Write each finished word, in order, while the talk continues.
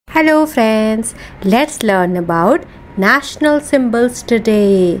Hello friends, let's learn about national symbols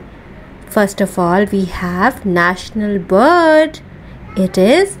today. First of all, we have national bird. It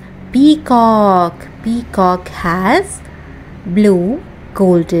is peacock. Peacock has blue,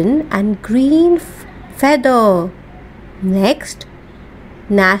 golden and green feather. Next,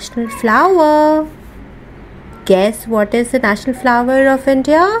 national flower. Guess what is the national flower of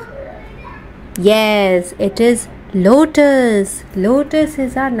India? Yes, it is lotus. Lotus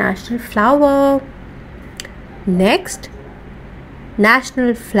is our national flower. Next,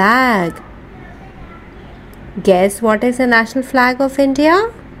 national flag. Guess what is the national flag of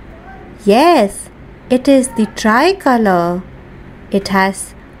India? Yes, it is the tricolor. It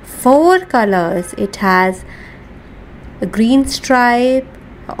has 4 colors. It has a green stripe,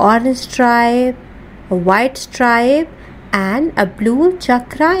 an orange stripe, a white stripe and a blue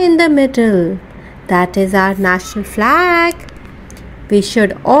chakra in the middle. That is our national flag. We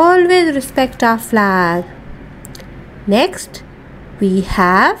should always respect our flag. Next, we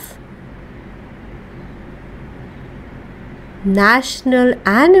have national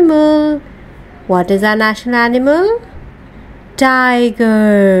animal. What is our national animal?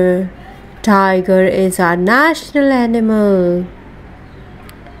 Tiger. Tiger is our national animal.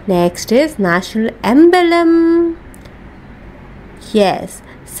 Next is national emblem. Yes,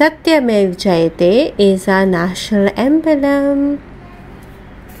 Satyamev Jayate is our national emblem.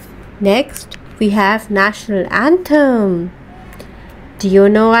 Next, we have national anthem. Do you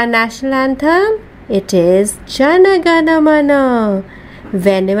know our national anthem? It is Jana Gana Mana.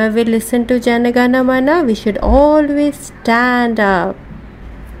 Whenever we listen to Jana Gana Mana, we should always stand up.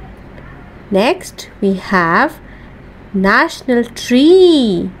 Next, we have national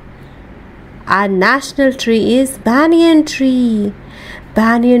tree. Our national tree is banyan tree.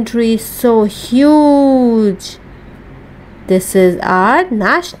 Banyan tree is so huge. This is our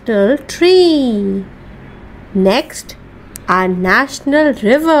national tree. Next, our national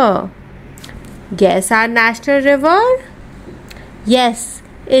river. Guess our national river? Yes,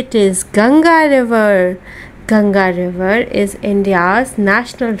 it is Ganga River. Ganga River is India's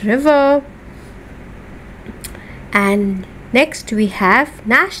national river. And next we have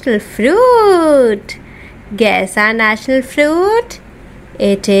national fruit. Guess our national fruit?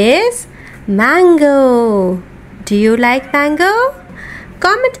 It is mango. Do you like mango?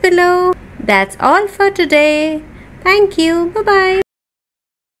 Comment below. That's all for today. Thank you. Bye-bye.